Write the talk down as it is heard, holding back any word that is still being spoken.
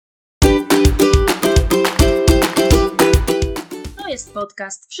jest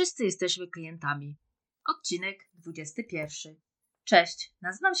podcast Wszyscy jesteśmy klientami. Odcinek 21. Cześć,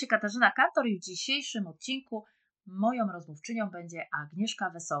 nazywam się Katarzyna Kantor i w dzisiejszym odcinku moją rozmówczynią będzie Agnieszka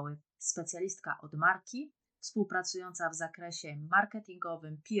Wesoły, specjalistka od marki, współpracująca w zakresie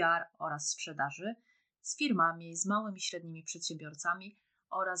marketingowym, PR oraz sprzedaży z firmami, z małymi i średnimi przedsiębiorcami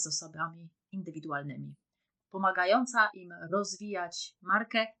oraz z osobami indywidualnymi, pomagająca im rozwijać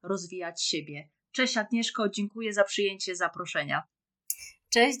markę, rozwijać siebie. Cześć Agnieszko, dziękuję za przyjęcie zaproszenia.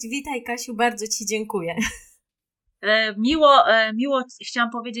 Cześć, witaj Kasiu, bardzo Ci dziękuję. Miło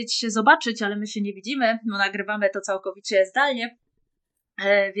chciałam powiedzieć się zobaczyć, ale my się nie widzimy, bo nagrywamy to całkowicie zdalnie,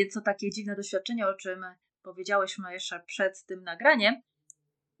 więc to takie dziwne doświadczenie, o czym powiedziałyśmy jeszcze przed tym nagraniem.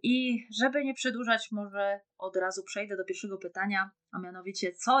 I żeby nie przedłużać, może od razu przejdę do pierwszego pytania, a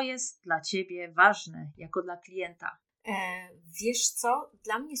mianowicie, co jest dla Ciebie ważne jako dla klienta? Wiesz co,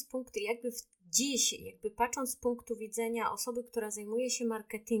 dla mnie z punktu dziś, patrząc z punktu widzenia osoby, która zajmuje się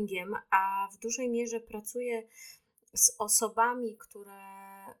marketingiem, a w dużej mierze pracuje z osobami, które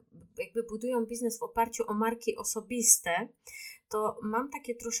budują biznes w oparciu o marki osobiste, to mam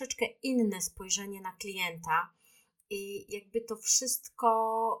takie troszeczkę inne spojrzenie na klienta i to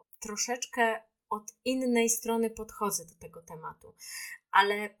wszystko troszeczkę od innej strony podchodzę do tego tematu.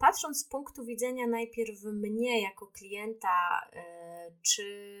 Ale patrząc z punktu widzenia najpierw mnie jako klienta,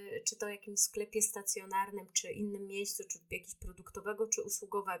 czy to w jakimś sklepie stacjonarnym, czy innym miejscu, czy jakiegoś produktowego, czy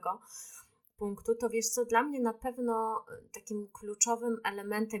usługowego punktu, to wiesz co, dla mnie na pewno takim kluczowym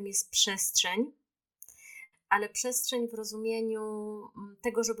elementem jest przestrzeń, ale przestrzeń w rozumieniu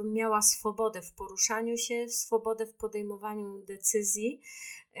tego, żebym miała swobodę w poruszaniu się, swobodę w podejmowaniu decyzji,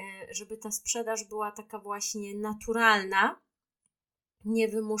 żeby ta sprzedaż była taka właśnie naturalna,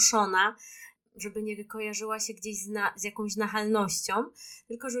 niewymuszona, żeby nie kojarzyła się gdzieś z jakąś nachalnością,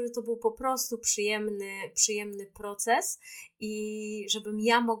 tylko żeby to był po prostu przyjemny proces i żebym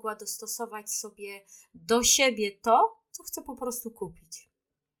ja mogła dostosować sobie do siebie to, co chcę po prostu kupić.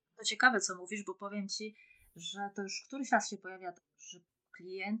 To ciekawe, co mówisz, bo powiem Ci, że to już któryś raz się pojawia, że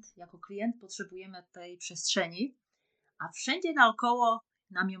jako klient potrzebujemy tej przestrzeni, a wszędzie naokoło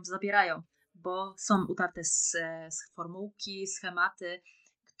nam ją zabierają, bo są utarte z formułki, schematy,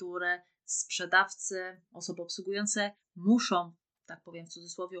 które sprzedawcy, osoby obsługujące muszą, tak powiem w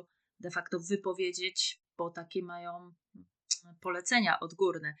cudzysłowie, de facto wypowiedzieć, bo takie mają polecenia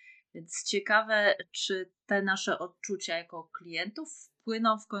odgórne. Więc ciekawe, czy te nasze odczucia jako klientów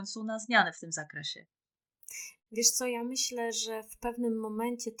wpłyną w końcu na zmiany w tym zakresie. Wiesz co, ja myślę, że w pewnym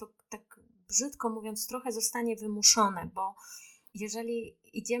momencie to, tak brzydko mówiąc, trochę zostanie wymuszone, bo jeżeli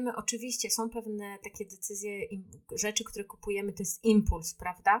idziemy, oczywiście są pewne takie decyzje, rzeczy, które kupujemy, to jest impuls,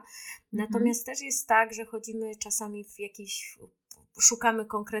 prawda? Natomiast też jest tak, że chodzimy czasami szukamy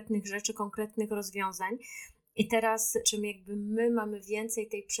konkretnych rzeczy, konkretnych rozwiązań. I teraz, czym my mamy więcej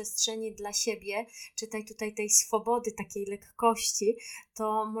tej przestrzeni dla siebie, czytaj tutaj tej swobody, takiej lekkości,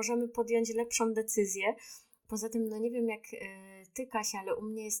 to możemy podjąć lepszą decyzję. Poza tym, nie wiem jak Ty, Kasia, ale u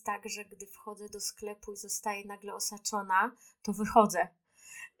mnie jest tak, że gdy wchodzę do sklepu i zostaję nagle osaczona, to wychodzę.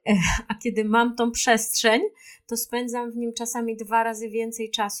 A kiedy mam tą przestrzeń, to spędzam w nim czasami 2 razy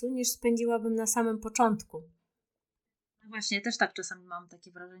więcej czasu, niż spędziłabym na samym początku. No właśnie, też tak czasami mam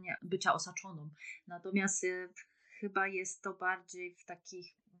takie wrażenie bycia osaczoną. Natomiast chyba jest to bardziej w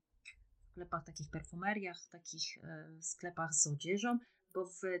takich sklepach, takich perfumeriach, takich sklepach z odzieżą, bo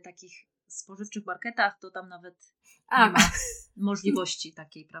w takich spożywczych marketach to tam nawet nie ma możliwości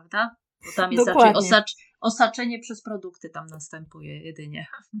takiej, prawda? Bo tam jest Dokładnie. raczej osaczenie przez produkty tam następuje jedynie.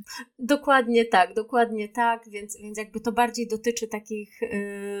 Dokładnie tak, więc to bardziej dotyczy takich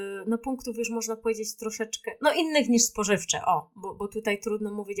punktów, już można powiedzieć troszeczkę, innych niż spożywcze, bo tutaj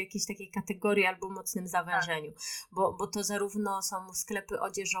trudno mówić o jakiejś takiej kategorii albo mocnym zawężeniu, bo to zarówno są sklepy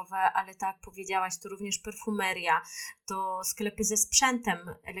odzieżowe, ale tak jak powiedziałaś, to również perfumeria, to sklepy ze sprzętem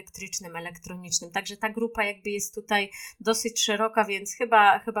elektrycznym, elektronicznym, także ta grupa jest tutaj dosyć szeroka, więc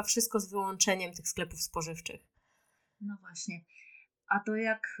chyba wszystko z wyłączeniem tych sklepów spożywczych. No właśnie. A to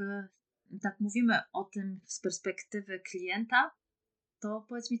jak tak mówimy o tym z perspektywy klienta, to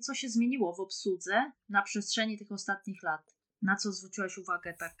powiedz mi, co się zmieniło w obsłudze na przestrzeni tych ostatnich lat? Na co zwróciłaś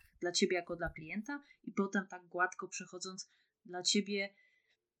uwagę tak dla Ciebie jako dla klienta i potem tak gładko przechodząc dla Ciebie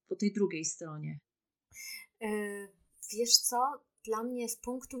po tej drugiej stronie? Wiesz co? Dla mnie z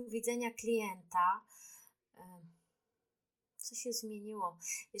punktu widzenia klienta co się zmieniło?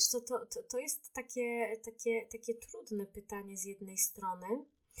 Wiesz co, to jest takie trudne pytanie z jednej strony,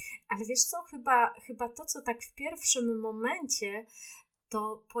 ale wiesz co, chyba to, co tak w pierwszym momencie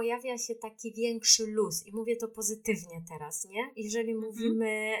to pojawia się taki większy luz i mówię to pozytywnie teraz, nie?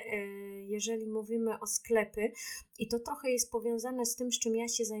 Jeżeli mówimy o sklepy i to trochę jest powiązane z tym, z czym ja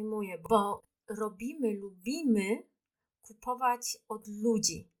się zajmuję, bo lubimy kupować od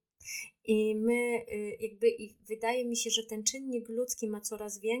ludzi. I my i wydaje mi się, że ten czynnik ludzki ma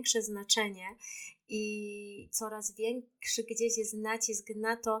coraz większe znaczenie i coraz większy gdzieś jest nacisk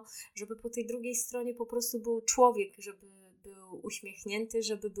na to, żeby po tej drugiej stronie po prostu był człowiek, żeby był uśmiechnięty,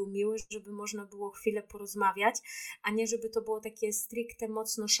 żeby był miły, żeby można było chwilę porozmawiać, a nie żeby to było takie stricte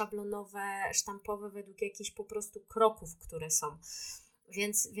mocno szablonowe, sztampowe według jakichś po prostu kroków, które są.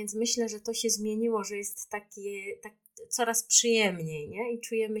 Więc myślę, że to się zmieniło, że jest tak coraz przyjemniej, nie? I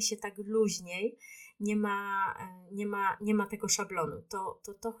czujemy się tak luźniej, nie ma tego szablonu.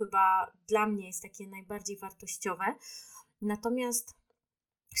 To chyba dla mnie jest takie najbardziej wartościowe. Natomiast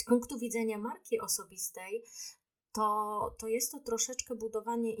z punktu widzenia marki osobistej, to jest to troszeczkę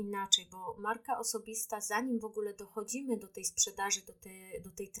budowanie inaczej, bo marka osobista, zanim w ogóle dochodzimy do tej sprzedaży,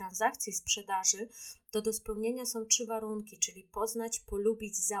 do tej transakcji sprzedaży, to do spełnienia są 3 warunki, czyli poznać,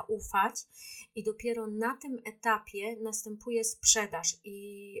 polubić, zaufać i dopiero na tym etapie następuje sprzedaż.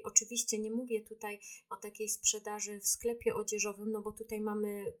 I oczywiście nie mówię tutaj o takiej sprzedaży w sklepie odzieżowym, no bo tutaj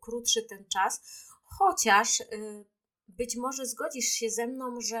mamy krótszy ten czas, chociaż być może zgodzisz się ze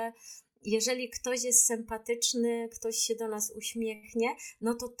mną, że jeżeli ktoś jest sympatyczny, ktoś się do nas uśmiechnie,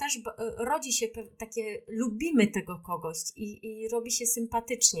 no to też rodzi się takie, lubimy tego kogoś i robi się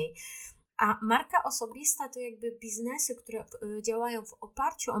sympatyczniej. A marka osobista to jakby biznesy, które działają w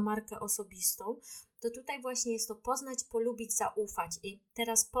oparciu o markę osobistą, to tutaj właśnie jest to poznać, polubić, zaufać. I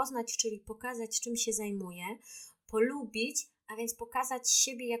teraz poznać, czyli pokazać, czym się zajmuję, polubić, a więc pokazać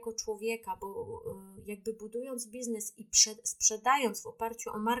siebie jako człowieka, bo jakby budując biznes i sprzedając w oparciu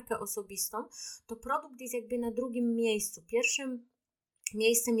o markę osobistą, to produkt jest jakby na drugim miejscu. Pierwszym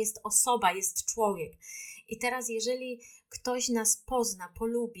miejscem jest osoba, jest człowiek. I teraz jeżeli ktoś nas pozna,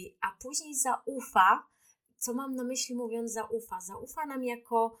 polubi, a później zaufa, co mam na myśli mówiąc zaufa? Zaufa nam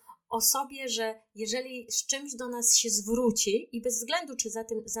jako osobie, że jeżeli z czymś do nas się zwróci i bez względu czy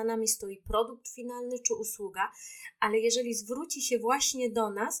za nami stoi produkt finalny czy usługa, ale jeżeli zwróci się właśnie do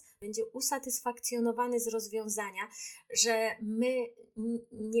nas, będzie usatysfakcjonowany z rozwiązania, że my,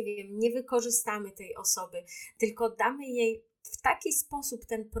 nie wykorzystamy tej osoby, tylko damy jej w taki sposób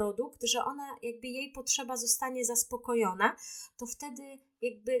ten produkt, że ona jakby jej potrzeba zostanie zaspokojona, to wtedy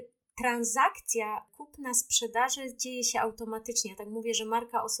jakby transakcja kupna sprzedaży dzieje się automatycznie. Ja tak mówię, że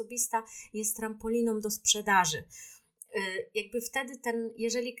marka osobista jest trampoliną do sprzedaży. Jakby wtedy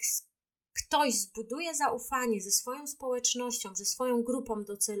jeżeli ktoś zbuduje zaufanie ze swoją społecznością, ze swoją grupą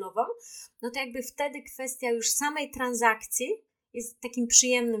docelową, no to jakby wtedy kwestia już samej transakcji jest takim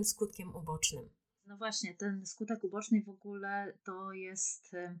przyjemnym skutkiem ubocznym. No właśnie, ten skutek uboczny w ogóle to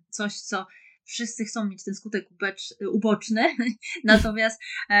jest coś, co wszyscy chcą mieć, ten skutek uboczny, natomiast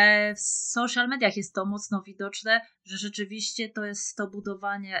w social mediach jest to mocno widoczne, że rzeczywiście to jest to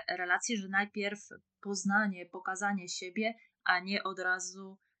budowanie relacji, że najpierw poznanie, pokazanie siebie, a nie od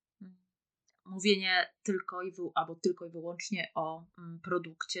razu mówienie tylko i wyłącznie o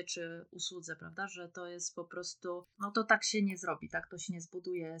produkcie czy usłudze, prawda, że to jest po prostu, no to tak się nie zrobi, tak to się nie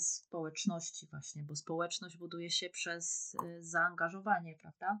zbuduje społeczności właśnie, bo społeczność buduje się przez zaangażowanie,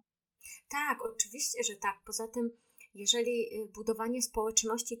 prawda? Tak, oczywiście, że tak. Poza tym, jeżeli budowanie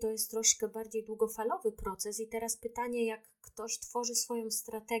społeczności to jest troszkę bardziej długofalowy proces i teraz pytanie, jak ktoś tworzy swoją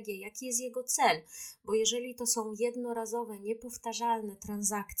strategię, jaki jest jego cel, bo jeżeli to są jednorazowe, niepowtarzalne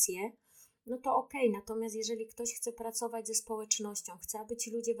transakcje, no to okej, natomiast jeżeli ktoś chce pracować ze społecznością, chce, aby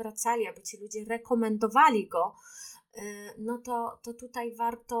ci ludzie wracali, aby ci ludzie rekomendowali go, no to tutaj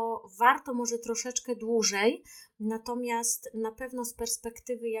warto może troszeczkę dłużej, natomiast na pewno z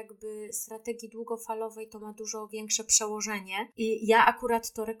perspektywy jakby strategii długofalowej to ma dużo większe przełożenie i ja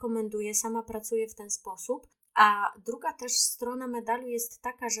akurat to rekomenduję, sama pracuję w ten sposób. A druga też strona medalu jest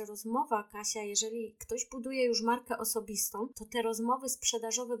taka, że rozmowa, Kasia, jeżeli ktoś buduje już markę osobistą, to te rozmowy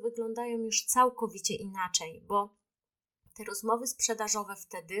sprzedażowe wyglądają już całkowicie inaczej, bo te rozmowy sprzedażowe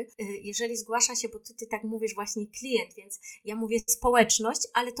wtedy, jeżeli zgłasza się, bo ty tak mówisz właśnie klient, więc ja mówię społeczność,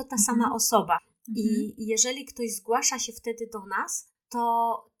 ale to ta sama osoba. I jeżeli ktoś zgłasza się wtedy do nas,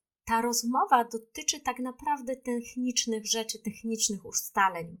 to ta rozmowa dotyczy tak naprawdę technicznych rzeczy, technicznych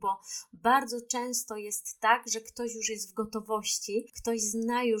ustaleń, bo bardzo często jest tak, że ktoś już jest w gotowości, ktoś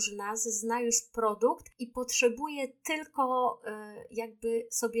zna już nas, zna już produkt i potrzebuje tylko jakby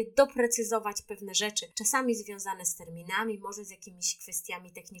sobie doprecyzować pewne rzeczy, czasami związane z terminami, może z jakimiś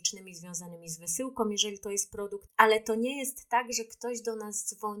kwestiami technicznymi związanymi z wysyłką, jeżeli to jest produkt, ale to nie jest tak, że ktoś do nas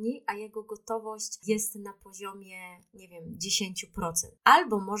dzwoni, a jego gotowość jest na poziomie, nie wiem, 10%.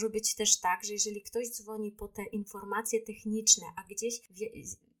 Albo może być też tak, że jeżeli ktoś dzwoni po te informacje techniczne, a gdzieś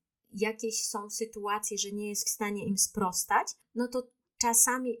jakieś są sytuacje, że nie jest w stanie im sprostać, no to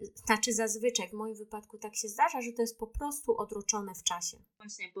czasami, znaczy zazwyczaj w moim wypadku tak się zdarza, że to jest po prostu odroczone w czasie.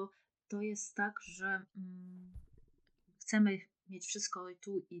 Właśnie, bo to jest tak, że chcemy mieć wszystko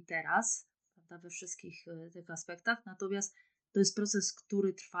tu i teraz, prawda, we wszystkich tych aspektach, natomiast to jest proces,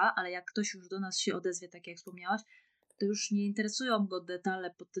 który trwa, ale jak ktoś już do nas się odezwie, tak jak wspomniałaś, to już nie interesują go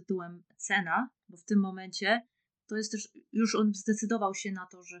detale pod tytułem cena, bo w tym momencie to jest też, już on zdecydował się na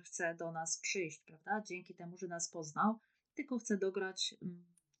to, że chce do nas przyjść, prawda, dzięki temu, że nas poznał, tylko chce dograć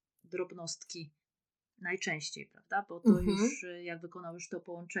drobnostki najczęściej, prawda, bo to już jak wykonał już to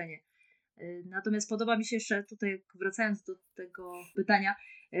połączenie. Natomiast podoba mi się jeszcze tutaj, wracając do tego pytania,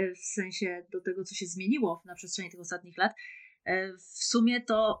 w sensie do tego, co się zmieniło na przestrzeni tych ostatnich lat, w sumie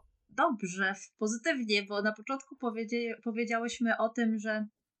to dobrze, pozytywnie, bo na początku powiedziałyśmy o tym, że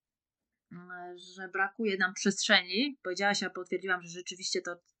brakuje nam przestrzeni. Powiedziałaś, a potwierdziłam, że rzeczywiście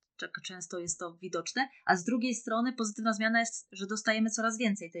to często jest to widoczne, a z drugiej strony pozytywna zmiana jest, że dostajemy coraz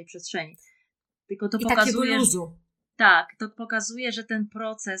więcej tej przestrzeni. Tylko to pokazuje, takiego luzu. Tak, to pokazuje, że ten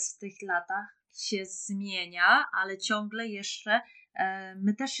proces w tych latach się zmienia, ale ciągle jeszcze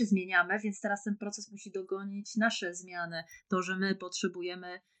my też się zmieniamy, więc teraz ten proces musi dogonić nasze zmiany. To, że my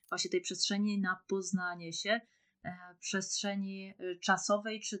potrzebujemy właśnie tej przestrzeni na poznanie się, przestrzeni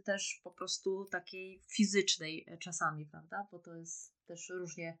czasowej, czy też po prostu takiej fizycznej czasami, prawda? Bo to jest też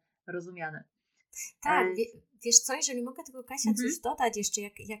różnie rozumiane. Tak, wiesz co, jeżeli mogę tylko, Kasia, coś dodać jeszcze,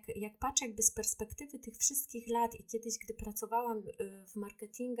 jak patrzę jakby z perspektywy tych wszystkich lat i kiedyś, gdy pracowałam w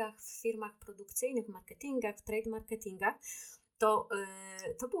marketingach, w firmach produkcyjnych, marketingach, w trade marketingach,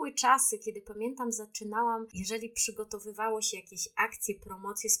 to były czasy, kiedy pamiętam, zaczynałam, jeżeli przygotowywało się jakieś akcje,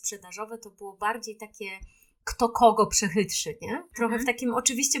 promocje sprzedażowe, to było bardziej takie kto kogo przechytrzy, nie? Trochę w takim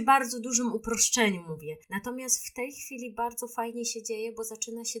oczywiście bardzo dużym uproszczeniu mówię. Natomiast w tej chwili bardzo fajnie się dzieje, bo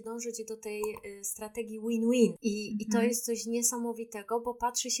zaczyna się dążyć do tej strategii win-win i to jest coś niesamowitego, bo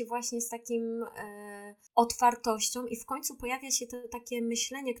patrzy się właśnie z takim otwartością i w końcu pojawia się to takie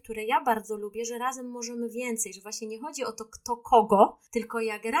myślenie, które ja bardzo lubię, że razem możemy więcej, że właśnie nie chodzi o to kto kogo, tylko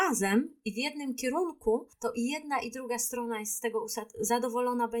jak razem i w jednym kierunku, to i jedna i druga strona jest z tego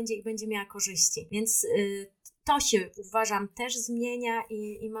zadowolona będzie i będzie miała korzyści. Więc to się, uważam, też zmienia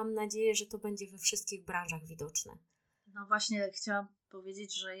i mam nadzieję, że to będzie we wszystkich branżach widoczne. No właśnie chciałam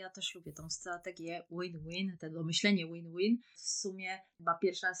powiedzieć, że ja też lubię tą strategię win-win, tego myślenie win-win. W sumie chyba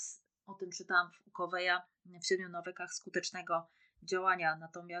pierwszy raz o tym czytałam u Coveya w 7 nawykach skutecznego działania,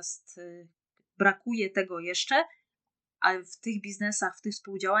 natomiast brakuje tego jeszcze, a w tych biznesach, w tych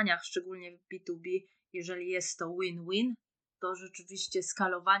współdziałaniach, szczególnie w B2B, jeżeli jest to win-win, to rzeczywiście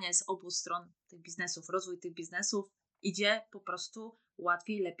skalowanie z obu stron tych biznesów, rozwój tych biznesów idzie po prostu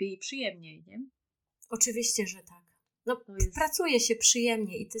łatwiej, lepiej i przyjemniej, nie? Oczywiście, że tak. No, pracuje się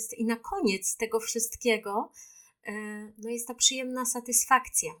przyjemnie i na koniec tego wszystkiego jest ta przyjemna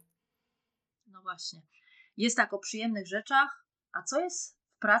satysfakcja. No właśnie. Jest tak o przyjemnych rzeczach, a co jest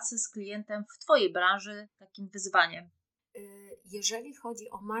w pracy z klientem w Twojej branży takim wyzwaniem? Jeżeli chodzi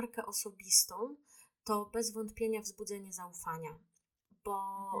o markę osobistą, to bez wątpienia wzbudzenie zaufania, bo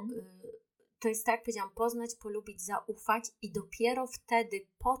to jest tak, jak powiedziałam, poznać, polubić, zaufać i dopiero wtedy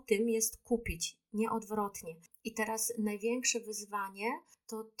po tym jest kupić, nie odwrotnie. I teraz największe wyzwanie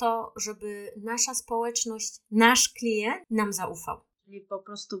to, żeby nasza społeczność, nasz klient nam zaufał. Czyli po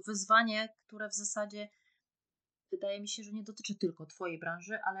prostu wyzwanie, które w zasadzie wydaje mi się, że nie dotyczy tylko Twojej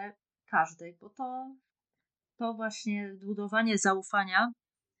branży, ale każdej, bo to właśnie budowanie zaufania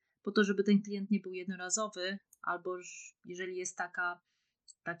po to, żeby ten klient nie był jednorazowy, albo jeżeli jest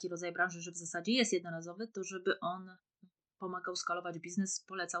taki rodzaj branży, że w zasadzie jest jednorazowy, to żeby on pomagał skalować biznes,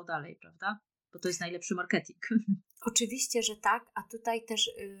 polecał dalej, prawda? Bo to jest najlepszy marketing. Oczywiście, że tak, a tutaj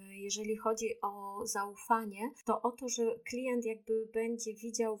też jeżeli chodzi o zaufanie, to o to, że klient jakby będzie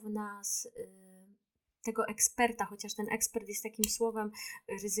widział w nas tego eksperta, chociaż ten ekspert jest takim słowem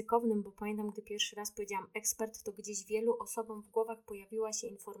ryzykownym, bo pamiętam, gdy pierwszy raz powiedziałam ekspert, to gdzieś wielu osobom w głowach pojawiła się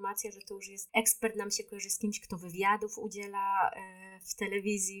informacja, że to już jest ekspert, nam się kojarzy z kimś, kto wywiadów udziela w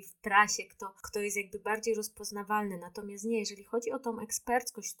telewizji, w prasie, kto jest jakby bardziej rozpoznawalny. Natomiast nie, jeżeli chodzi o tą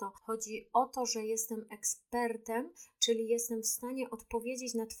eksperckość, to chodzi o to, że jestem ekspertem, czyli jestem w stanie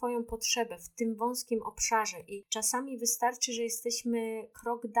odpowiedzieć na Twoją potrzebę w tym wąskim obszarze i czasami wystarczy, że jesteśmy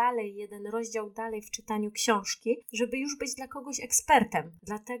krok dalej, jeden rozdział dalej w czytaniu książki, żeby już być dla kogoś ekspertem.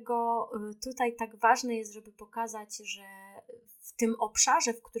 Dlatego tutaj tak ważne jest, żeby pokazać, że w tym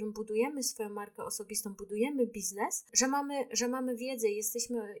obszarze, w którym budujemy swoją markę osobistą, budujemy biznes, że mamy wiedzę,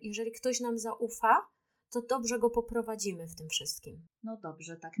 jeżeli ktoś nam zaufa, to dobrze go poprowadzimy w tym wszystkim. No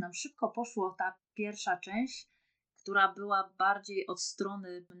dobrze, tak nam szybko poszło ta pierwsza część, która była bardziej od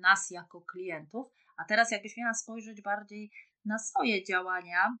strony nas jako klientów, a teraz jakbyś miała spojrzeć bardziej na swoje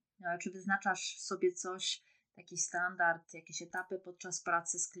działania, czy wyznaczasz sobie coś, taki standard, jakieś etapy podczas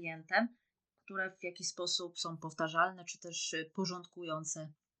pracy z klientem, które w jakiś sposób są powtarzalne, czy też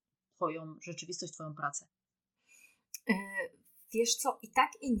porządkujące Twoją rzeczywistość, Twoją pracę? Wiesz co, i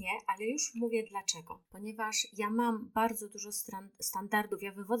tak i nie, ale już mówię dlaczego. Ponieważ ja mam bardzo dużo standardów,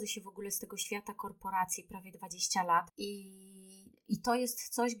 ja wywodzę się w ogóle z tego świata korporacji prawie 20 lat i to jest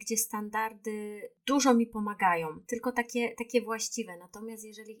coś, gdzie standardy dużo mi pomagają, tylko takie właściwe. Natomiast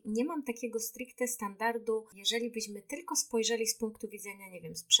jeżeli nie mam takiego stricte standardu, jeżeli byśmy tylko spojrzeli z punktu widzenia, nie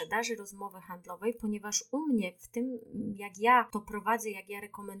wiem, sprzedaży, rozmowy handlowej, ponieważ u mnie w tym, jak ja to prowadzę, jak ja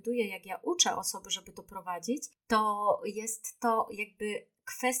rekomenduję, jak ja uczę osoby, żeby to prowadzić, to jest to jakby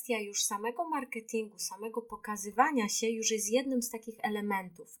kwestia już samego marketingu, samego pokazywania się już jest jednym z takich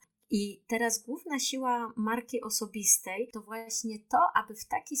elementów. I teraz główna siła marki osobistej to właśnie to, aby w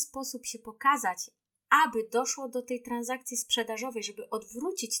taki sposób się pokazać, aby doszło do tej transakcji sprzedażowej, żeby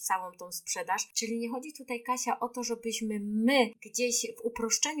odwrócić całą tą sprzedaż. Czyli nie chodzi tutaj, Kasia, o to, żebyśmy my gdzieś w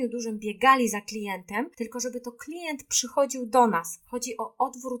uproszczeniu dużym biegali za klientem, tylko żeby to klient przychodził do nas. Chodzi o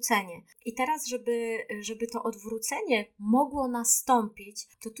odwrócenie. I teraz, żeby to odwrócenie mogło nastąpić,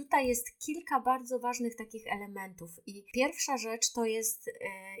 to tutaj jest kilka bardzo ważnych takich elementów. I pierwsza rzecz to jest,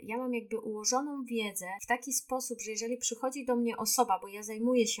 ja mam jakby ułożoną wiedzę w taki sposób, że jeżeli przychodzi do mnie osoba, bo ja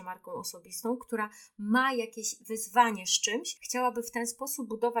zajmuję się marką osobistą, która ma jakieś wyzwanie z czymś, chciałaby w ten sposób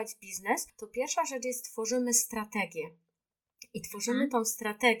budować biznes, to pierwsza rzecz jest tworzymy strategię. I tworzymy tą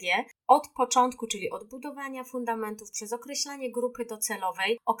strategię od początku, czyli od budowania fundamentów, przez określenie grupy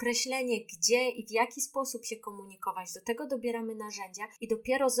docelowej, określenie gdzie i w jaki sposób się komunikować. Do tego dobieramy narzędzia i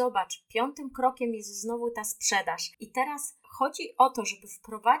dopiero zobacz, 5. krokiem jest znowu ta sprzedaż. I teraz chodzi o to, żeby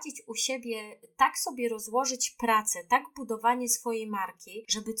wprowadzić u siebie, tak sobie rozłożyć pracę, tak budowanie swojej marki,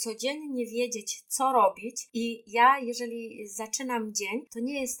 żeby codziennie wiedzieć, co robić. I ja, jeżeli zaczynam dzień, to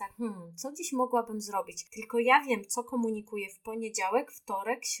nie jest tak, co dziś mogłabym zrobić, tylko ja wiem, co komunikuję w poniedziałek,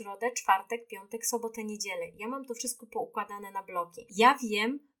 wtorek, środę, czwartek, piątek, sobotę, niedzielę. Ja mam to wszystko poukładane na bloki. Ja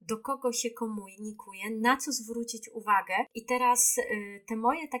wiem, do kogo się komunikuje, na co zwrócić uwagę i teraz te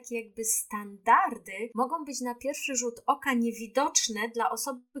moje takie jakby standardy mogą być na pierwszy rzut oka niewidoczne dla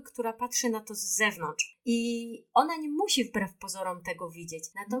osoby, która patrzy na to z zewnątrz i ona nie musi wbrew pozorom tego widzieć.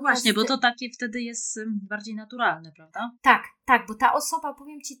 Natomiast... No właśnie, bo to takie wtedy jest bardziej naturalne, prawda? Tak, bo ta osoba,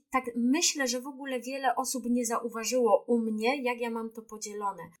 powiem Ci, tak myślę, że w ogóle wiele osób nie zauważyło u mnie, jak ja mam to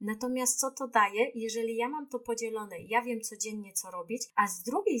podzielone. Natomiast co to daje, jeżeli ja mam to podzielone, ja wiem codziennie, co robić, a z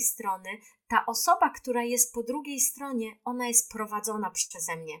drugiej strony ta osoba, która jest po drugiej stronie, ona jest prowadzona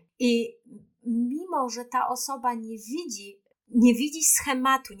przeze mnie. I mimo, że ta osoba nie widzi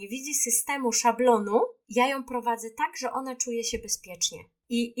schematu, nie widzi systemu, szablonu, ja ją prowadzę tak, że ona czuje się bezpiecznie.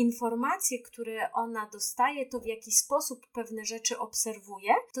 I informacje, które ona dostaje, to w jaki sposób pewne rzeczy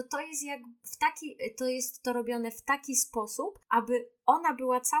obserwuje, to jest to robione w taki sposób, aby ona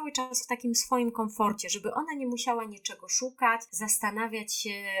była cały czas w takim swoim komforcie, żeby ona nie musiała niczego szukać, zastanawiać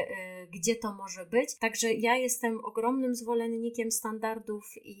się, gdzie to może być. Także ja jestem ogromnym zwolennikiem standardów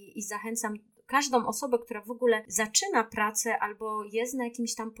i zachęcam każdą osobę, która w ogóle zaczyna pracę albo jest na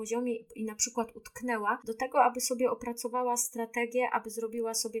jakimś tam poziomie i na przykład utknęła, do tego, aby sobie opracowała strategię, aby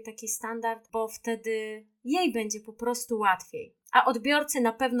zrobiła sobie taki standard, bo wtedy jej będzie po prostu łatwiej. A odbiorcy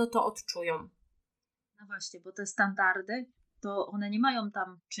na pewno to odczują. No właśnie, bo te standardy, to one nie mają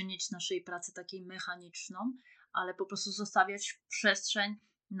tam czynić naszej pracy takiej mechaniczną, ale po prostu zostawiać przestrzeń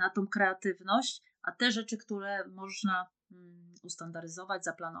na tą kreatywność, a te rzeczy, które można ustandaryzować,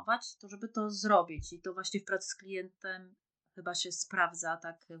 zaplanować, to żeby to zrobić. I to właśnie w pracy z klientem chyba się sprawdza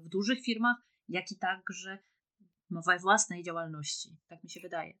tak w dużych firmach, jak i także we własnej działalności. Tak mi się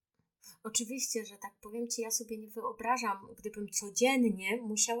wydaje. Oczywiście, że tak, powiem Ci, ja sobie nie wyobrażam, gdybym codziennie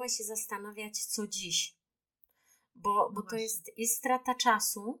musiała się zastanawiać, co dziś. Bo No to właśnie. jest strata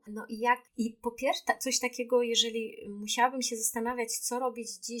czasu. No i po pierwsze coś takiego, jeżeli musiałabym się zastanawiać, co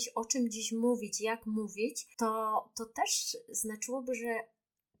robić dziś, o czym dziś mówić, jak mówić, to też znaczyłoby, że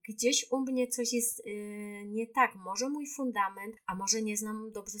gdzieś u mnie coś jest nie tak. Może mój fundament, a może nie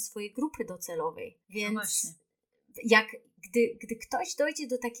znam dobrze swojej grupy docelowej. No właśnie. Więc gdy ktoś dojdzie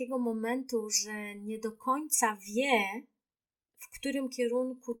do takiego momentu, że nie do końca wie, w którym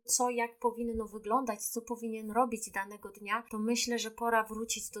kierunku, co, jak powinno wyglądać, co powinien robić danego dnia, to myślę, że pora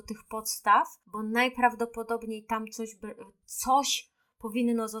wrócić do tych podstaw, bo najprawdopodobniej tam coś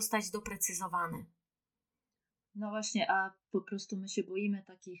powinno zostać doprecyzowane. No właśnie, a po prostu my się boimy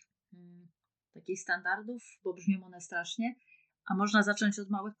takich standardów, bo brzmią one strasznie, a można zacząć od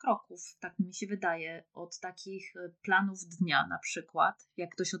małych kroków, tak mi się wydaje, od takich planów dnia na przykład.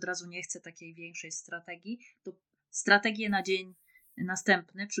 Jak ktoś od razu nie chce takiej większej strategii, to strategię na dzień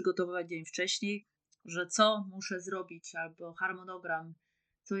następny przygotowywać dzień wcześniej, że co muszę zrobić, albo harmonogram,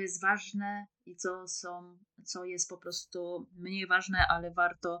 co jest ważne i co jest po prostu mniej ważne, ale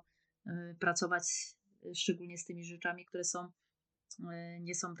warto pracować szczególnie z tymi rzeczami, które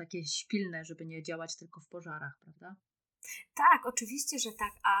nie są takie pilne, żeby nie działać tylko w pożarach, prawda? Tak, oczywiście, że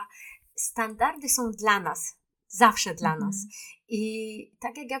tak, a standardy są dla nas, zawsze dla nas. Mhm. I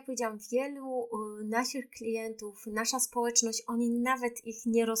tak jak ja powiedziałam, wielu naszych klientów, nasza społeczność, oni nawet ich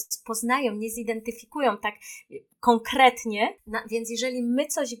nie rozpoznają, nie zidentyfikują tak konkretnie, więc jeżeli my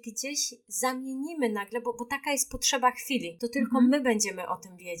coś gdzieś zamienimy nagle, bo taka jest potrzeba chwili, to tylko my będziemy o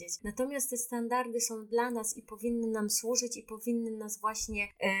tym wiedzieć. Natomiast te standardy są dla nas i powinny nam służyć i powinny nas właśnie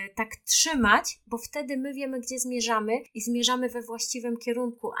tak trzymać, bo wtedy my wiemy, gdzie zmierzamy i zmierzamy we właściwym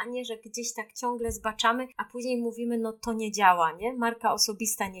kierunku, a nie, że gdzieś tak ciągle zbaczamy, a później mówimy, no to nie działa, nie? Marka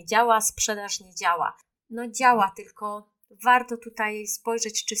osobista nie działa, sprzedaż nie działa. No działa, tylko warto tutaj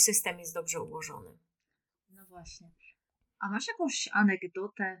spojrzeć, czy system jest dobrze ułożony. No właśnie. A masz jakąś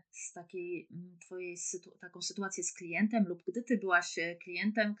anegdotę z takiej twojej taką sytuację z klientem lub gdy ty byłaś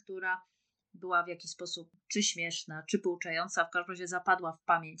klientem, która była w jakiś sposób czy śmieszna, czy pouczająca, w każdym razie zapadła w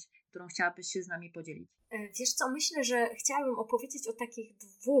pamięć, którą chciałabyś się z nami podzielić? Wiesz co, myślę, że chciałabym opowiedzieć o takich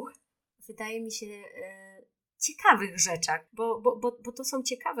dwóch, wydaje mi się, ciekawych rzeczach, bo to są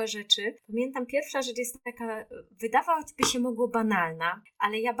ciekawe rzeczy. Pamiętam, pierwsza rzecz jest taka, wydawać by się mogło banalna,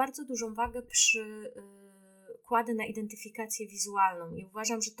 ale ja bardzo dużą wagę kładę na identyfikację wizualną i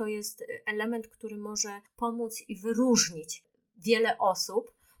uważam, że to jest element, który może pomóc i wyróżnić wiele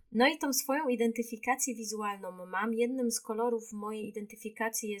osób. No i tą swoją identyfikację wizualną mam. Jednym z kolorów mojej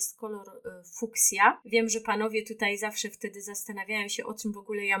identyfikacji jest kolor fuksja. Wiem, że panowie tutaj zawsze wtedy zastanawiają się, o czym w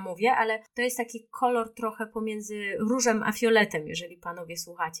ogóle ja mówię, ale to jest taki kolor trochę pomiędzy różem a fioletem, jeżeli panowie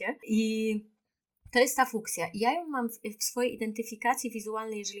słuchacie. I to jest ta fuksja. I ja ją mam w swojej identyfikacji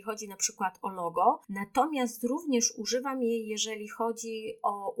wizualnej, jeżeli chodzi na przykład o logo, natomiast również używam jej, jeżeli chodzi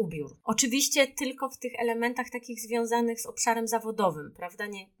o ubiór. Oczywiście tylko w tych elementach takich związanych z obszarem zawodowym, prawda?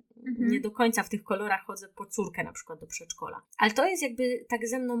 Nie do końca w tych kolorach chodzę po córkę na przykład do przedszkola. Ale to jest jakby tak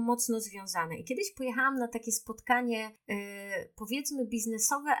ze mną mocno związane. I kiedyś pojechałam na takie spotkanie powiedzmy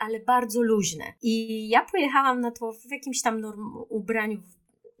biznesowe, ale bardzo luźne. I ja pojechałam na to w jakimś tam ubraniu,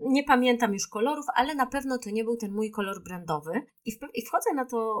 nie pamiętam już kolorów, ale na pewno to nie był ten mój kolor brandowy. I wchodzę na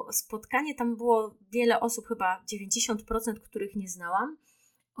to spotkanie, tam było wiele osób, chyba 90%, których nie znałam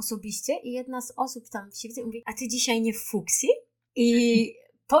osobiście i jedna z osób tam się widzę i mówi, a ty dzisiaj nie w fuksji? I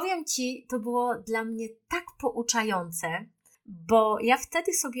powiem Ci, to było dla mnie tak pouczające, bo ja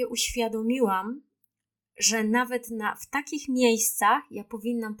wtedy sobie uświadomiłam, że nawet w takich miejscach ja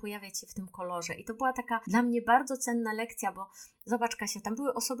powinnam pojawiać się w tym kolorze. I to była taka dla mnie bardzo cenna lekcja, bo zobacz, Kasia, tam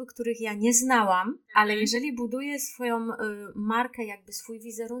były osoby, których ja nie znałam, ale jeżeli buduję swoją markę, jakby swój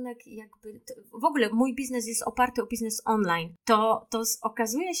wizerunek, jakby w ogóle mój biznes jest oparty o biznes online, to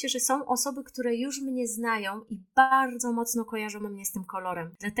okazuje się, że są osoby, które już mnie znają i bardzo mocno kojarzą mnie z tym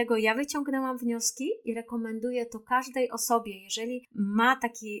kolorem. Dlatego ja wyciągnęłam wnioski i rekomenduję to każdej osobie, jeżeli ma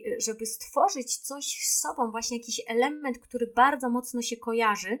taki, żeby stworzyć coś z sobą, właśnie jakiś element, który bardzo mocno się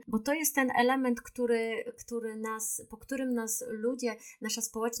kojarzy, bo to jest ten element, po którym nas ludzie, nasza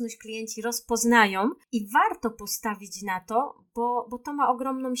społeczność, klienci rozpoznają i warto postawić na to, bo to ma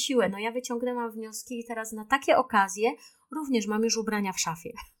ogromną siłę. No ja wyciągnęłam wnioski i teraz na takie okazje również mam już ubrania w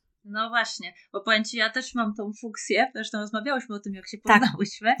szafie. No właśnie, bo powiem Ci, ja też mam tą fuksję, zresztą rozmawiałyśmy o tym, jak się Tak.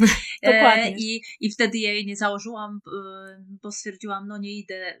 poznałyśmy. Dokładnie. I wtedy jej nie założyłam, bo stwierdziłam, no nie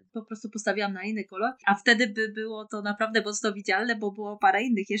idę, po prostu postawiłam na inny kolor, a wtedy by było to naprawdę mocno widzialne, bo było parę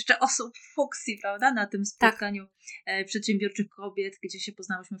innych jeszcze osób w fuksji, prawda, na tym spotkaniu przedsiębiorczych kobiet, gdzie się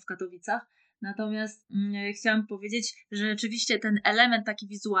poznałyśmy w Katowicach. Natomiast chciałam powiedzieć, że rzeczywiście ten element taki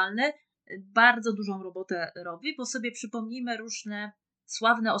wizualny bardzo dużą robotę robi, bo sobie przypomnijmy różne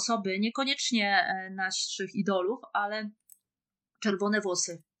sławne osoby, niekoniecznie naszych idolów, ale czerwone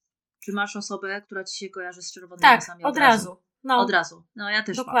włosy. Czy masz osobę, która Ci się kojarzy z czerwonymi włosami? Od razu. No. Od razu. No ja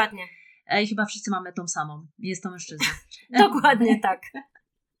też Dokładnie. mam. I chyba wszyscy mamy tą samą. Jest to mężczyzna. Dokładnie tak.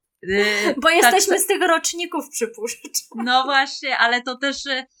 Bo jesteśmy z tych roczników, przypuszczam. No właśnie, ale to też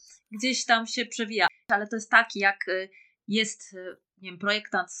gdzieś tam się przewija. Ale to jest tak, jak jest, nie wiem,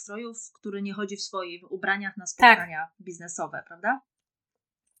 projektant strojów, który nie chodzi w swoich ubraniach na spotkania biznesowe, prawda?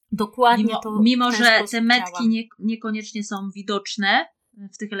 Dokładnie mimo że te metki niekoniecznie są widoczne,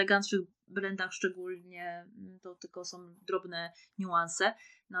 w tych eleganckich brandach szczególnie, to tylko są drobne niuanse,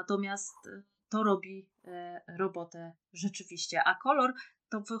 natomiast to robi robotę rzeczywiście, a kolor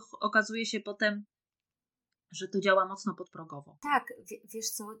to okazuje się potem, że to działa mocno podprogowo. Tak, wiesz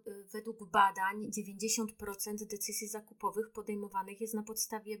co, według badań 90% decyzji zakupowych podejmowanych jest na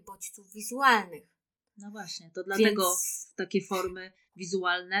podstawie bodźców wizualnych. No właśnie, to dlatego takie formy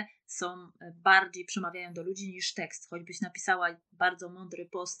wizualne bardziej przemawiają do ludzi niż tekst. Choćbyś napisała bardzo mądry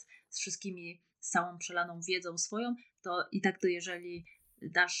post z całą przelaną wiedzą swoją, to i tak to jeżeli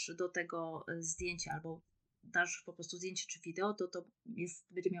dasz do tego zdjęcie albo dasz po prostu zdjęcie czy wideo, to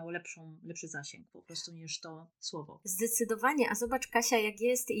będzie miało lepszy zasięg po prostu niż to słowo. Zdecydowanie, a zobacz Kasia jak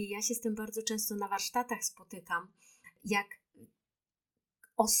jest i ja się z tym bardzo często na warsztatach spotykam, jak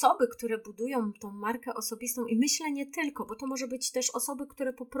osoby, które budują tą markę osobistą i myślę nie tylko, bo to może być też osoby,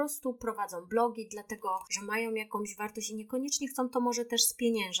 które po prostu prowadzą blogi, dlatego, że mają jakąś wartość i niekoniecznie chcą to może też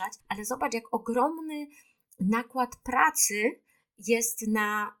spieniężać, ale zobacz jak ogromny nakład pracy jest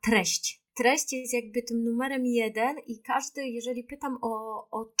na treść. Treść jest jakby tym numerem 1 i każdy, jeżeli pytam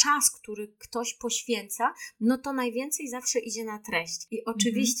o czas, który ktoś poświęca, no to najwięcej zawsze idzie na treść. I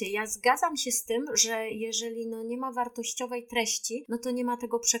oczywiście ja zgadzam się z tym, że jeżeli nie ma wartościowej treści, no to nie ma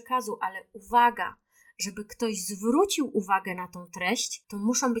tego przekazu, ale uwaga, żeby ktoś zwrócił uwagę na tą treść, to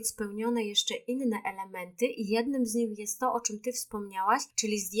muszą być spełnione jeszcze inne elementy i jednym z nich jest to, o czym Ty wspomniałaś,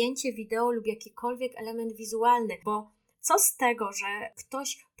 czyli zdjęcie, wideo lub jakikolwiek element wizualny, bo co z tego, że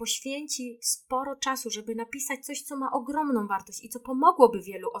ktoś poświęci sporo czasu, żeby napisać coś, co ma ogromną wartość i co pomogłoby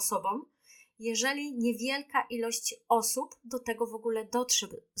wielu osobom, jeżeli niewielka ilość osób do tego w ogóle dotrze,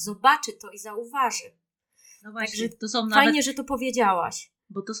 zobaczy to i zauważy. No właśnie, także fajnie, nawet, że to powiedziałaś.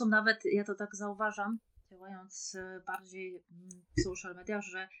 Bo to są nawet, ja to tak zauważam, działając bardziej w social mediach,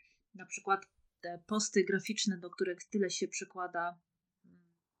 że na przykład te posty graficzne, do których tyle się przykłada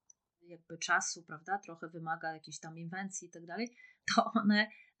jakby czasu, prawda, trochę wymaga jakiejś tam inwencji i tak dalej, to one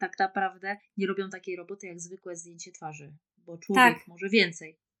tak naprawdę nie robią takiej roboty jak zwykłe zdjęcie twarzy, bo człowiek może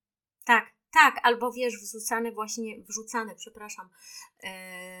więcej. Tak, albo wiesz, wrzucane,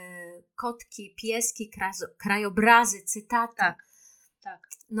 kotki, pieski, krajobrazy, cytaty. Tak.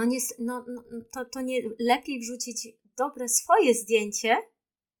 To nie lepiej wrzucić dobre swoje zdjęcie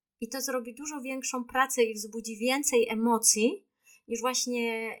i to zrobi dużo większą pracę i wzbudzi więcej emocji, niż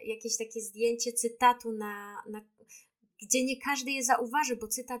właśnie jakieś takie zdjęcie cytatu, gdzie nie każdy je zauważy, bo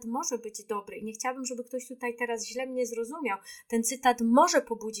cytat może być dobry i nie chciałabym, żeby ktoś tutaj teraz źle mnie zrozumiał. Ten cytat może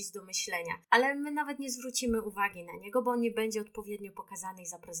pobudzić do myślenia, ale my nawet nie zwrócimy uwagi na niego, bo on nie będzie odpowiednio pokazany i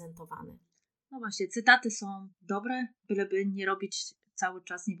zaprezentowany. No właśnie, cytaty są dobre, byleby nie robić cały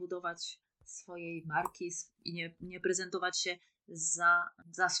czas, nie budować swojej marki i nie prezentować się za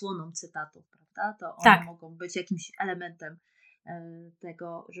zasłoną cytatów, prawda? To one mogą być jakimś elementem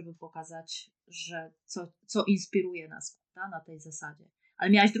tego, żeby pokazać, że co inspiruje nas, prawda, na tej zasadzie.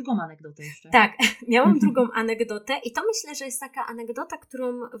 Ale miałaś drugą anegdotę jeszcze. Tak, miałam drugą anegdotę i to myślę, że jest taka anegdota,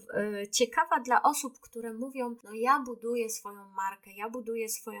 którą ciekawa dla osób, które mówią, ja buduję swoją markę, ja buduję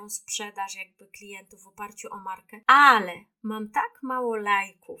swoją sprzedaż jakby klientów w oparciu o markę, ale mam tak mało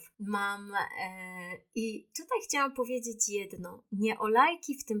lajków, i tutaj chciałam powiedzieć jedno, nie o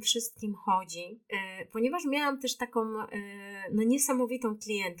lajki w tym wszystkim chodzi, ponieważ miałam też taką niesamowitą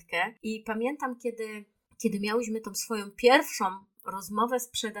klientkę i pamiętam, kiedy miałyśmy tą swoją pierwszą rozmowę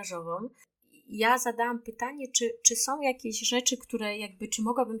sprzedażową, ja zadałam pytanie, czy są jakieś rzeczy, które czy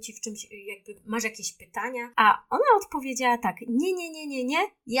mogłabym Ci w czymś, masz jakieś pytania? A ona odpowiedziała tak, nie,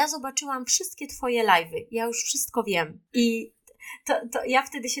 ja zobaczyłam wszystkie Twoje live'y, ja już wszystko wiem. I to ja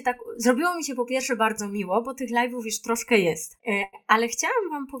wtedy się tak, zrobiło mi się po pierwsze bardzo miło, bo tych live'ów już troszkę jest, ale chciałam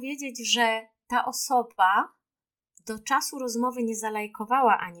wam powiedzieć, że ta osoba do czasu rozmowy nie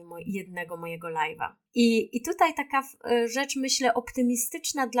zalajkowała ani jednego mojego live'a. I tutaj taka rzecz, myślę,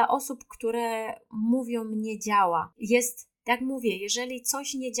 optymistyczna dla osób, które mówią nie działa. Jest, jak mówię, jeżeli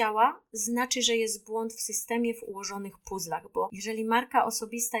coś nie działa, znaczy, że jest błąd w systemie, w ułożonych puzzlach, bo jeżeli marka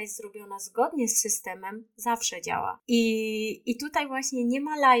osobista jest zrobiona zgodnie z systemem, zawsze działa. I tutaj właśnie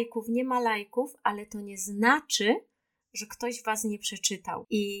nie ma lajków, ale to nie znaczy, że ktoś was nie przeczytał.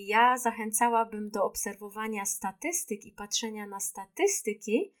 I ja zachęcałabym do obserwowania statystyk i patrzenia na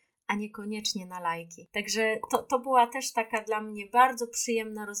statystyki, a niekoniecznie na lajki. Także to była też taka dla mnie bardzo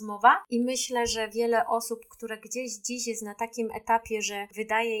przyjemna rozmowa i myślę, że wiele osób, które gdzieś dziś jest na takim etapie, że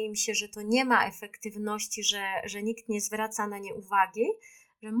wydaje im się, że to nie ma efektywności, że nikt nie zwraca na nie uwagi,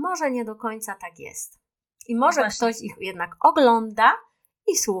 że może nie do końca tak jest. I może ktoś ich jednak ogląda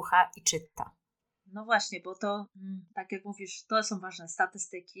i słucha i czyta. No właśnie, bo to, tak jak mówisz, to są ważne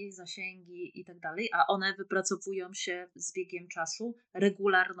statystyki, zasięgi i tak dalej, a one wypracowują się z biegiem czasu,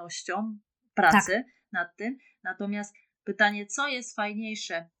 regularnością pracy nad tym. Natomiast pytanie, co jest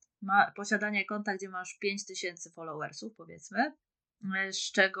fajniejsze? Posiadanie konta, gdzie masz 5000 followersów, powiedzmy,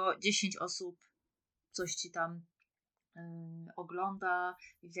 z czego 10 osób coś ci tam ogląda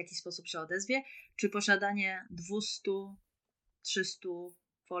i w jakiś sposób się odezwie, czy posiadanie 200-300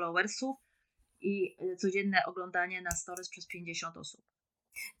 followersów i codzienne oglądanie na stories przez 50 osób.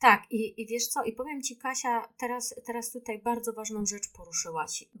 Tak, i wiesz co, i powiem Ci, Kasia, teraz tutaj bardzo ważną rzecz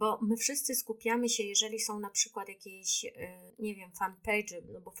poruszyłaś, bo my wszyscy skupiamy się, jeżeli są na przykład jakieś, nie wiem, fanpage,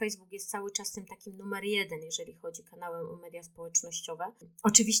 no bo Facebook jest cały czas tym takim numer 1, jeżeli chodzi kanałem o media społecznościowe.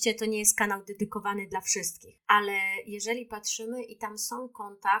 Oczywiście to nie jest kanał dedykowany dla wszystkich, ale jeżeli patrzymy i tam są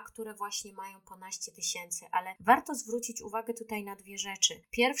konta, które właśnie mają ponaście tysięcy, ale warto zwrócić uwagę tutaj na dwie rzeczy.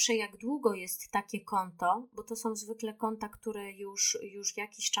 Pierwsze, jak długo jest takie konto, bo to są zwykle konta, które już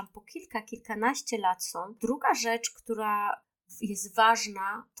jakiś czas po kilkanaście lat są. Druga rzecz, która jest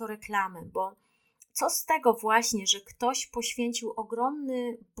ważna, to reklamy, bo co z tego właśnie, że ktoś poświęcił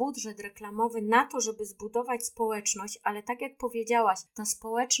ogromny budżet reklamowy na to, żeby zbudować społeczność, ale tak jak powiedziałaś, ta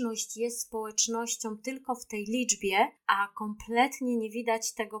społeczność jest społecznością tylko w tej liczbie, a kompletnie nie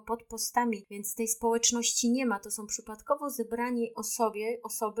widać tego pod postami, więc tej społeczności nie ma. To są przypadkowo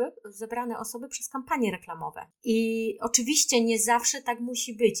zebrane osoby przez kampanie reklamowe. I oczywiście nie zawsze tak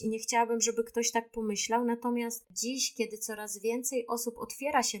musi być i nie chciałabym, żeby ktoś tak pomyślał, natomiast dziś, kiedy coraz więcej osób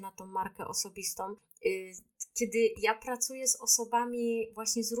otwiera się na tą markę osobistą, kiedy ja pracuję z osobami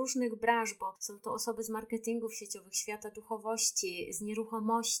właśnie z różnych branż, bo są to osoby z marketingów sieciowych, świata duchowości, z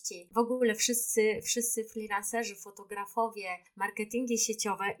nieruchomości, w ogóle wszyscy freelancerzy, fotografowie, marketingi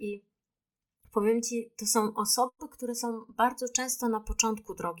sieciowe i powiem Ci, to są osoby, które są bardzo często na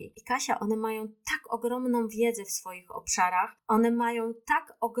początku drogi. I Kasia, one mają tak ogromną wiedzę w swoich obszarach, one mają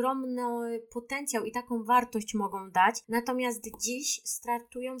tak ogromny potencjał i taką wartość mogą dać, natomiast dziś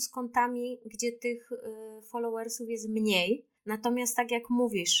startują z kontami, gdzie tych followersów jest mniej. Natomiast tak jak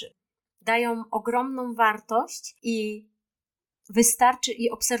mówisz, dają ogromną wartość i wystarczy i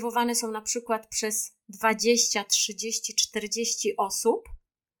obserwowane są na przykład przez 20, 30, 40 osób,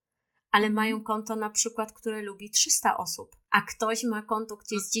 ale mają konto na przykład, które lubi 300 osób, a ktoś ma konto,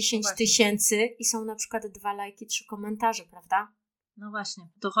 gdzie jest 10 tysięcy i są na przykład 2 lajki, 3 komentarze, prawda? No właśnie,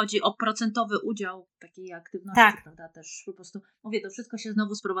 to chodzi o procentowy udział takiej aktywności, tak. Prawda? Też po prostu, mówię, to wszystko się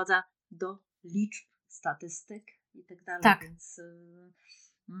znowu sprowadza do liczb, statystyk i tak dalej, tak. Więc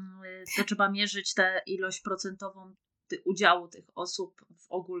to trzeba mierzyć tę ilość procentową udziału tych osób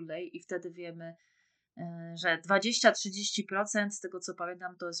w ogólnej i wtedy wiemy, że 20-30% z tego co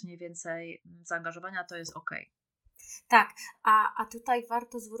pamiętam to jest mniej więcej zaangażowania, to jest ok. Tak, a tutaj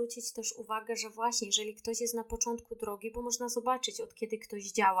warto zwrócić też uwagę, że właśnie jeżeli ktoś jest na początku drogi, bo można zobaczyć od kiedy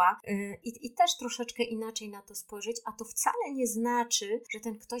ktoś działa i też troszeczkę inaczej na to spojrzeć, a to wcale nie znaczy, że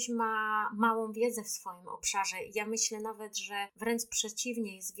ten ktoś ma małą wiedzę w swoim obszarze. Ja myślę nawet, że wręcz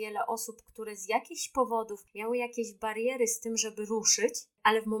przeciwnie, jest wiele osób, które z jakichś powodów miały jakieś bariery z tym, żeby ruszyć,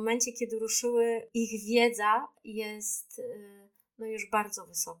 ale w momencie, kiedy ruszyły, ich wiedza jest już bardzo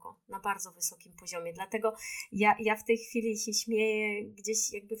wysoko, na bardzo wysokim poziomie. Dlatego ja w tej chwili się śmieję,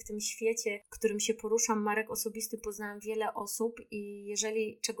 gdzieś jakby w tym świecie, w którym się poruszam, marek osobistych, poznałam wiele osób i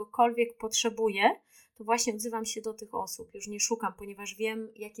jeżeli czegokolwiek potrzebuję, to właśnie odzywam się do tych osób. Już nie szukam, ponieważ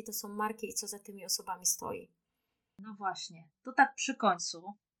wiem, jakie to są marki i co za tymi osobami stoi. No właśnie, to tak przy końcu.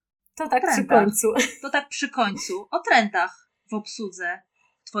 To tak przy końcu. O trendach w obsłudze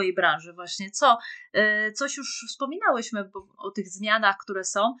Twojej branży właśnie. Coś już wspominałyśmy o tych zmianach, które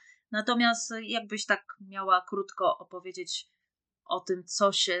są, natomiast jakbyś tak miała krótko opowiedzieć, o tym,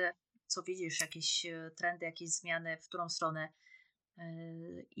 co widzisz, jakieś trendy, jakieś zmiany, w którą stronę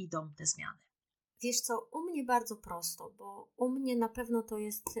idą te zmiany. Wiesz co, u mnie bardzo prosto, bo u mnie na pewno to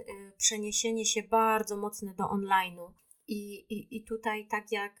jest przeniesienie się bardzo mocne do online'u. I tutaj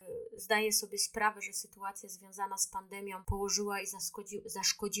tak jak zdaję sobie sprawę, że sytuacja związana z pandemią położyła i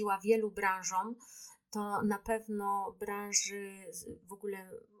zaszkodziła wielu branżom, to na pewno branży, w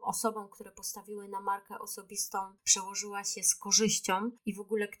ogóle osobom, które postawiły na markę osobistą, przełożyła się z korzyścią i w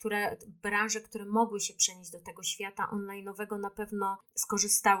ogóle branże, które mogły się przenieść do tego świata online'owego, na pewno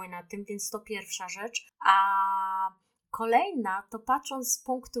skorzystały na tym, więc to pierwsza rzecz. A kolejna, to patrząc z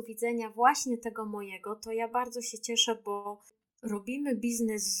punktu widzenia właśnie tego mojego, to ja bardzo się cieszę, bo robimy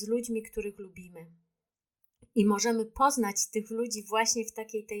biznes z ludźmi, których lubimy. I możemy poznać tych ludzi właśnie w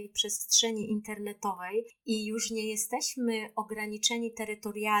takiej tej przestrzeni internetowej i już nie jesteśmy ograniczeni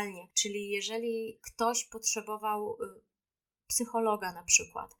terytorialnie, czyli jeżeli ktoś potrzebował psychologa na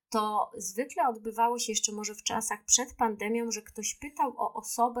przykład, to zwykle odbywało się jeszcze może w czasach przed pandemią, że ktoś pytał o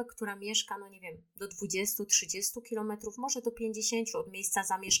osobę, która mieszka, no nie wiem, do 20-30 kilometrów, może do 50 od miejsca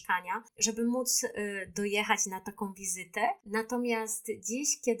zamieszkania, żeby móc dojechać na taką wizytę. Natomiast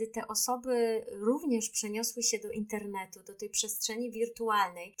dziś, kiedy te osoby również przeniosły się do internetu, do tej przestrzeni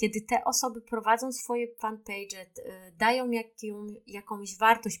wirtualnej, kiedy te osoby prowadzą swoje fanpage, dają jakąś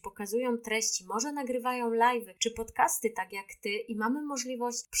wartość, pokazują treści, może nagrywają live'y czy podcasty, tak jak ty, i mamy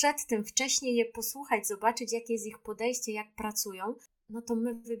możliwość przed tym wcześniej je posłuchać, zobaczyć, jakie jest ich podejście, jak pracują, no to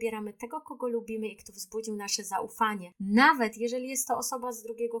my wybieramy tego, kogo lubimy i kto wzbudził nasze zaufanie. Nawet jeżeli jest to osoba z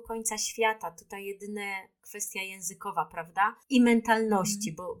drugiego końca świata, tutaj jedynie kwestia językowa, prawda? I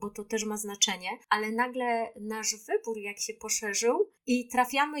mentalności, bo to też ma znaczenie, ale nagle nasz wybór, jak się poszerzył i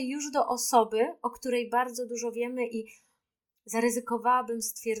trafiamy już do osoby, o której bardzo dużo wiemy i zaryzykowałabym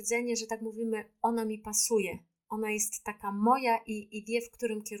stwierdzenie, że tak mówimy, ona mi pasuje. Ona jest taka moja i wie, w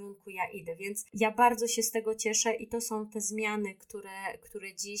którym kierunku ja idę, więc ja bardzo się z tego cieszę i to są te zmiany,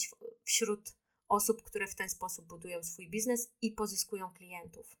 które dziś wśród osób, które w ten sposób budują swój biznes i pozyskują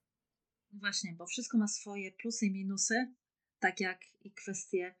klientów. Właśnie, bo wszystko ma swoje plusy i minusy, tak jak i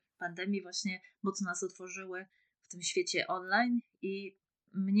kwestie pandemii właśnie mocno nas otworzyły w tym świecie online i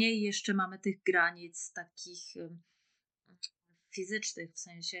mniej jeszcze mamy tych granic takich fizycznych, w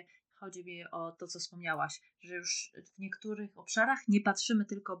sensie chodzi mi o to, co wspomniałaś, że już w niektórych obszarach nie patrzymy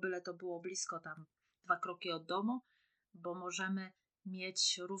tylko, byle to było blisko, tam 2 kroki od domu, bo możemy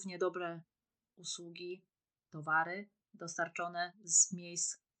mieć równie dobre usługi, towary dostarczone z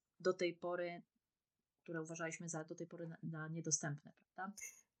miejsc do tej pory, które uważaliśmy za do tej pory na niedostępne, prawda?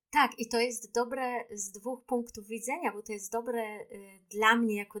 Tak, i to jest dobre z 2 punktów widzenia, bo to jest dobre dla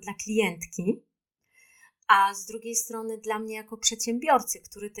mnie jako dla klientki, a z drugiej strony dla mnie jako przedsiębiorcy,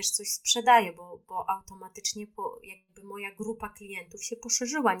 który też coś sprzedaje, bo automatycznie jakby moja grupa klientów się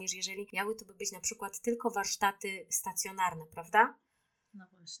poszerzyła, niż jeżeli miały to być na przykład tylko warsztaty stacjonarne, prawda?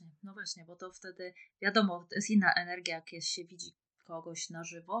 No właśnie, bo to wtedy wiadomo, to jest inna energia, jak się widzi kogoś na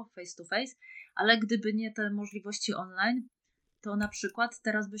żywo, face to face, ale gdyby nie te możliwości online, to na przykład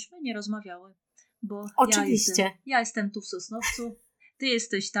teraz byśmy nie rozmawiały, bo oczywiście. Ja jestem tu w Sosnowcu, ty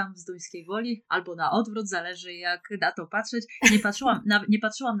jesteś tam w Zduńskiej Woli, albo na odwrót, zależy jak na to patrzeć. Nie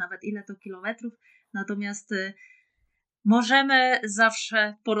patrzyłam nawet ile to kilometrów, natomiast możemy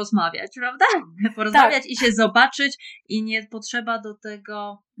zawsze porozmawiać, prawda? Porozmawiać i się zobaczyć i nie potrzeba do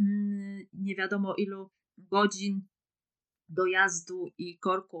tego nie wiadomo ilu godzin dojazdu i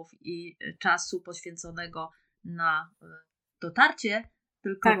korków i czasu poświęconego na dotarcie,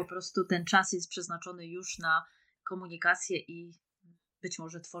 tylko po prostu ten czas jest przeznaczony już na komunikację i być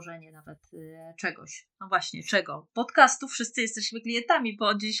może tworzenie nawet czegoś. No właśnie, czego? Podcastu, wszyscy jesteśmy klientami,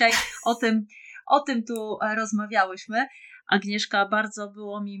 bo dzisiaj o tym tu rozmawiałyśmy. Agnieszka, bardzo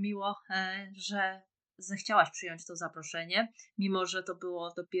było mi miło, że zechciałaś przyjąć to zaproszenie, mimo że to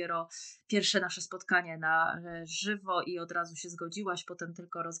było dopiero pierwsze nasze spotkanie na żywo i od razu się zgodziłaś, potem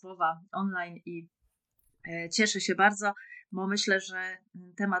tylko rozmowa online i cieszę się bardzo, bo myślę, że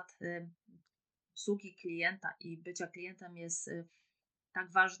temat obsługi klienta i bycia klientem jest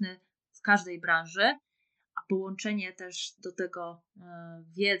tak ważny w każdej branży, a połączenie też do tego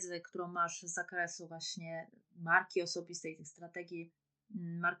wiedzy, którą masz z zakresu właśnie marki osobistej, tych strategii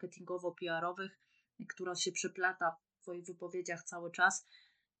marketingowo-PR-owych, która się przeplata w Twoich wypowiedziach cały czas,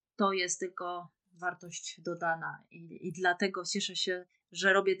 to jest tylko wartość dodana i dlatego cieszę się,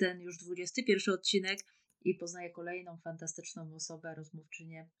 że robię ten już 21 odcinek i poznaję kolejną fantastyczną osobę,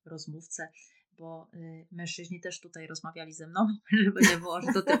 rozmówczynię, rozmówcę, bo mężczyźni też tutaj rozmawiali ze mną, żeby nie było, że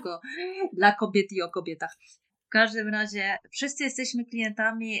to tylko dla kobiet i o kobietach. każdym razie wszyscy jesteśmy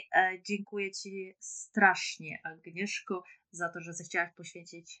klientami. Dziękuję Ci strasznie, Agnieszko, za to, że zechciałaś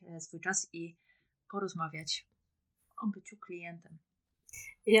poświęcić swój czas i porozmawiać o byciu klientem.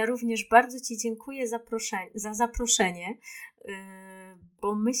 Ja również bardzo Ci dziękuję za zaproszenie,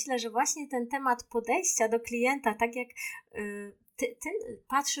 bo myślę, że właśnie ten temat podejścia do klienta, tak jak ty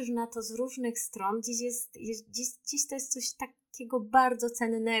patrzysz na to z różnych stron, dziś to jest coś takiego bardzo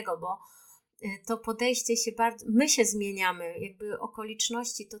cennego, bo to podejście się bardzo, my się zmieniamy, jakby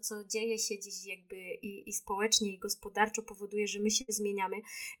okoliczności, to co dzieje się dziś jakby i społecznie, i gospodarczo powoduje, że my się zmieniamy,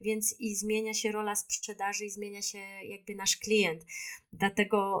 więc i zmienia się rola sprzedaży i zmienia się jakby nasz klient.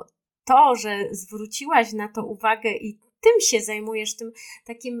 Dlatego to, że zwróciłaś na to uwagę i tym się zajmujesz, tym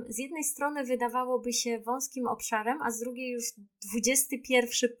takim z jednej strony wydawałoby się wąskim obszarem, a z drugiej już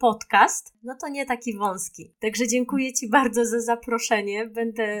 21 podcast, no to nie taki wąski. Także dziękuję Ci bardzo za zaproszenie.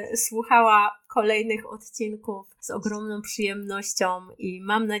 Będę słuchała kolejnych odcinków z ogromną przyjemnością i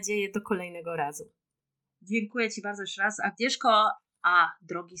mam nadzieję do kolejnego razu. Dziękuję Ci bardzo jeszcze raz, Agnieszko, a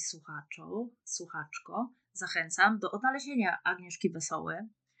drogi słuchaczko, zachęcam do odnalezienia Agnieszki Wesoły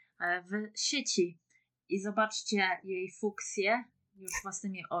w sieci i zobaczcie jej fuksję już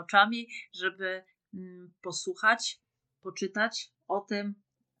własnymi oczami, żeby posłuchać, poczytać o tym,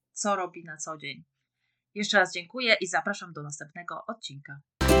 co robi na co dzień. Jeszcze raz dziękuję i zapraszam do następnego odcinka.